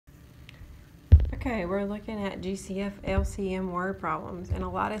Okay, we're looking at GCF LCM word problems, and a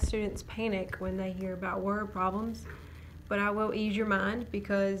lot of students panic when they hear about word problems, but I will ease your mind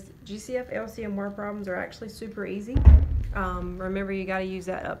because GCF LCM word problems are actually super easy. Remember, you got to use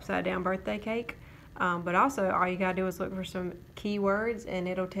that upside down birthday cake, but also all you got to do is look for some keywords and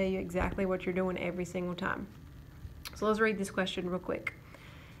it'll tell you exactly what you're doing every single time. So let's read this question real quick.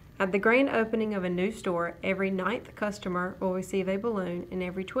 At the grand opening of a new store, every 9th customer will receive a balloon and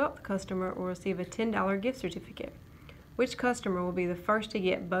every 12th customer will receive a $10 gift certificate. Which customer will be the first to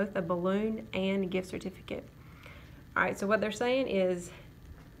get both a balloon and a gift certificate? Alright, so what they're saying is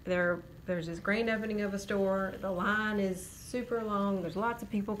there's this grand opening of a store, the line is super long, there's lots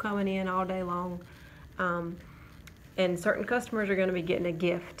of people coming in all day long, and certain customers are going to be getting a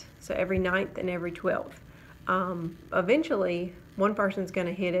gift, so every 9th and every 12th. Eventually, one person's going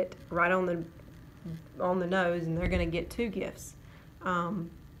to hit it right on the nose, and they're going to get 2 gifts.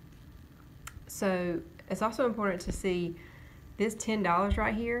 So it's also important to see this $10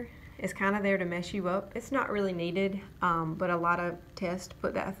 right here is kind of there to mess you up. It's not really needed, but a lot of tests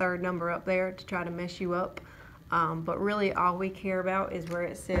put that third number up there to try to mess you up. But really, all we care about is where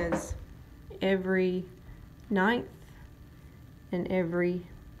it says every 9th and every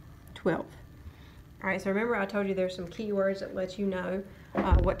 12th. All right, so remember I told you there's some keywords that let you know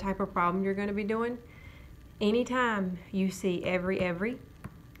what type of problem you're going to be doing. Anytime you see every,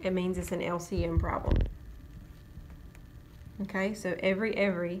 it means it's an LCM problem. Okay, so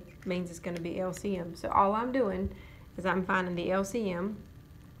every means it's going to be LCM. So all I'm doing is I'm finding the LCM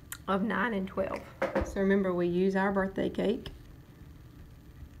of 9 and 12. So remember, we use our birthday cake.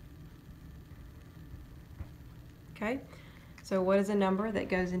 Okay. So what is a number that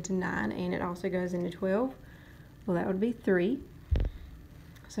goes into 9 and it also goes into 12? Well, that would be 3.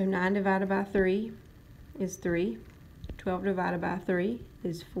 So 9 divided by 3 is 3. 12 divided by 3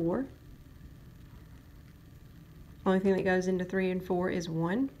 is 4. Only thing that goes into 3 and 4 is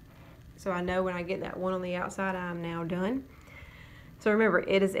 1. So I know when I get that 1 on the outside, I'm now done. So remember,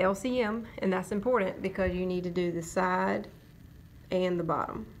 it is LCM, and that's important because you need to do the side and the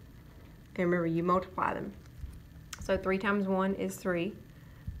bottom. And remember, you multiply them. So 3 times 1 is 3.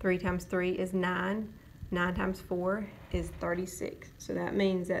 3 times 3 is 9. 9 times 4 is 36. So that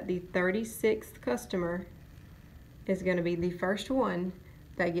means that the 36th customer is going to be the first one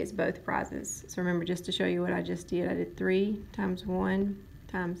that gets both prizes. So remember, just to show you what I just did, I did 3 times 1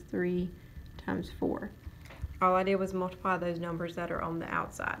 times 3 times 4. All I did was multiply those numbers that are on the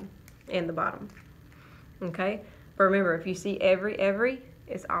outside and the bottom. Okay? But remember, if you see every,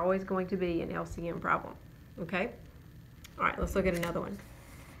 it's always going to be an LCM problem. Okay? All right, let's look at another one.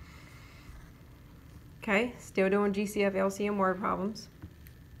 Okay, still doing GCF LCM word problems.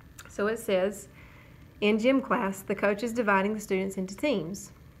 So it says, in gym class, the coach is dividing the students into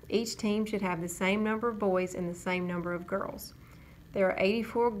teams. Each team should have the same number of boys and the same number of girls. There are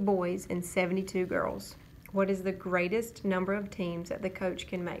 84 boys and 72 girls. What is the greatest number of teams that the coach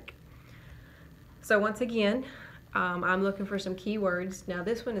can make? So once again, I'm looking for some keywords. Now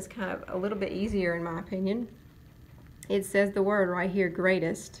this one is kind of a little bit easier in my opinion. It says the word right here,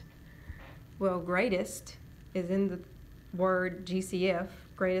 greatest. Well, greatest is in the word GCF,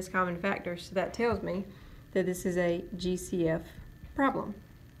 greatest common factor, so that tells me that this is a GCF problem.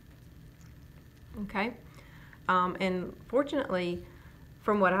 Okay, and fortunately,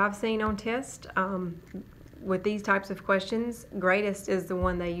 from what I've seen on tests, with these types of questions, greatest is the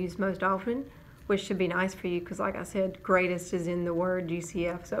one they use most often, which should be nice for you because, like I said, greatest is in the word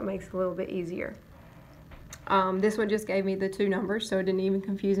GCF, so it makes it a little bit easier. This one just gave me the 2 numbers, so it didn't even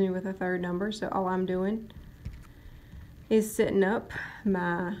confuse me with a third number. So all I'm doing is setting up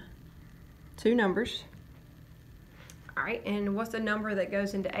my 2 numbers. All right, and what's the number that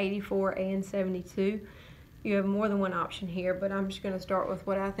goes into 84 and 72? You have more than one option here, but I'm just going to start with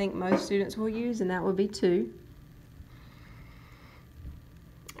what I think most students will use, and that would be 2.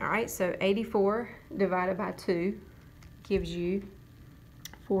 All right, so 84 divided by 2 gives you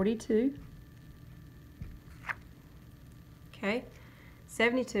 42. Okay,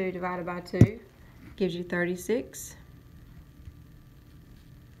 72 divided by 2 gives you 36.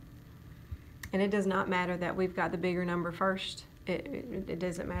 And it does not matter that we've got the bigger number first. It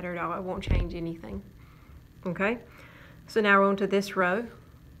doesn't matter at all. It won't change anything. Okay, so now we're on to this row.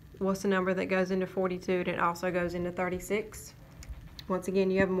 What's the number that goes into 42 and it also goes into 36? Once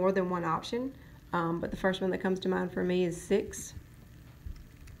again, you have more than one option, but the first one that comes to mind for me is 6.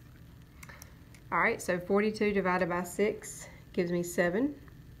 All right, so 42 divided by 6 gives me 7.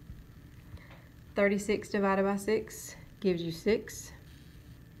 36 divided by 6 gives you 6.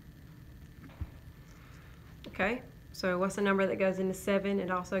 Okay, so what's the number that goes into 7?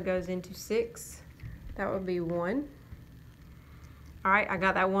 It also goes into 6. That would be 1. All right, I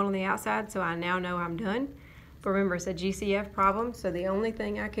got that 1 on the outside, so I now know I'm done. But remember, it's a GCF problem, so the only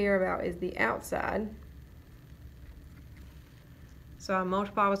thing I care about is the outside. So I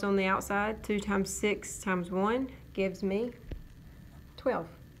multiply what's on the outside. 2 times 6 times 1 gives me 12.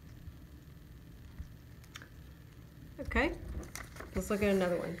 Okay, let's look at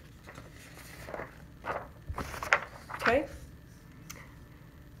another one. Okay,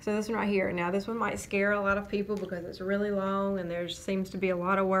 so this one right here. Now this one might scare a lot of people because it's really long and there seems to be a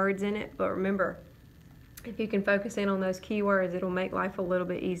lot of words in it, but remember, if you can focus in on those keywords, it'll make life a little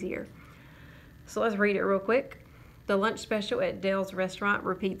bit easier. So let's read it real quick. The lunch special at Dale's restaurant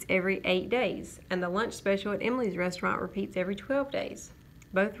repeats every 8 days, and the lunch special at Emily's restaurant repeats every 12 days.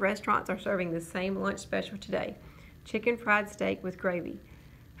 Both restaurants are serving the same lunch special today. Chicken fried steak with gravy.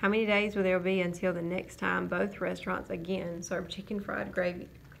 How many days will there be until the next time both restaurants again serve chicken fried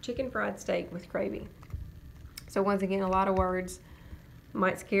steak with gravy? So once again, a lot of words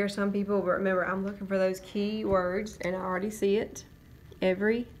might scare some people, but remember, I'm looking for those key words, and I already see it.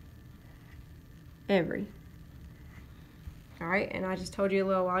 Every. All right, and I just told you a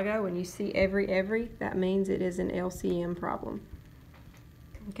little while ago, when you see every, that means it is an LCM problem.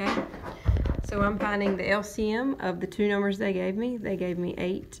 Okay, so I'm finding the LCM of the 2 numbers they gave me. They gave me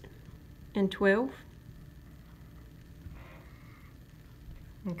 8 and 12.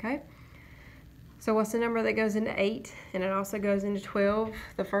 Okay, so what's the number that goes into 8 and it also goes into 12?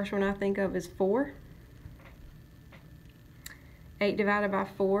 The first one I think of is 4. 8 divided by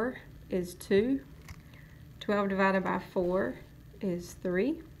 4 is 2. 12 divided by 4 is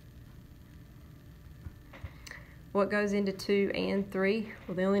 3. What goes into 2 and 3?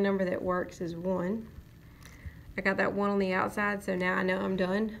 Well, the only number that works is 1. I got that 1 on the outside, so now I know I'm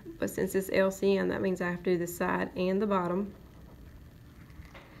done. But since it's LCM, that means I have to do the side and the bottom.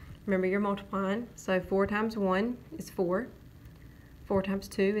 Remember, you're multiplying. So 4 times 1 is 4. 4 times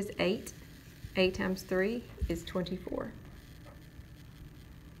 2 is 8. 8 times 3 is 24.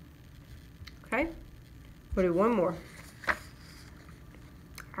 Okay? We'll do one more.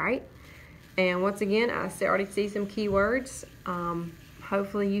 All right. And once again, I already see some keywords.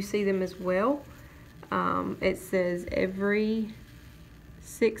 Hopefully you see them as well. It says every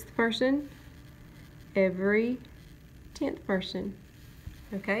 6th person, every 10th person.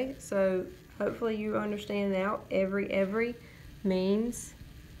 Okay, so hopefully you understand now every means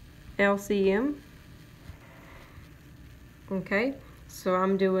LCM. Okay, so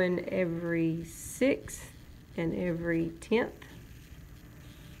I'm doing every 6th and every 10th.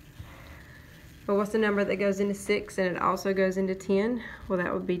 But what's the number that goes into 6 and it also goes into 10? Well,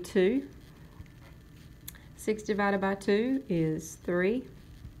 that would be 2. 6 divided by 2 is 3.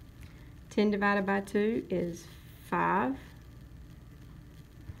 10 divided by 2 is 5.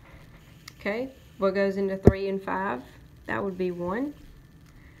 Okay, what goes into 3 and 5? That would be 1.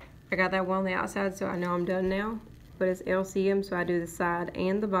 I got that 1 on the outside, so I know I'm done now. But it's LCM, so I do the side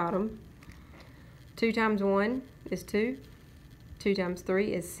and the bottom. 2 times 1 is 2. 2 times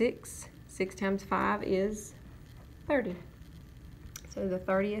 3 is 6. 6 times 5 is 30. So the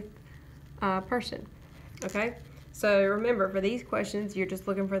 30th person. Okay? So remember, for these questions, you're just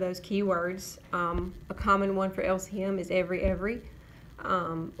looking for those keywords. A common one for LCM is every,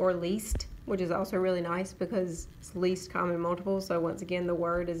 or least, which is also really nice because it's least common multiple. So once again, the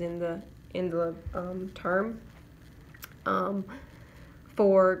word is in the term.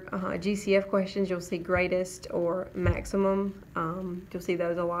 For GCF questions, you'll see greatest or maximum. You'll see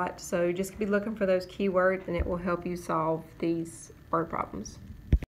those a lot. So just be looking for those keywords and it will help you solve these word problems.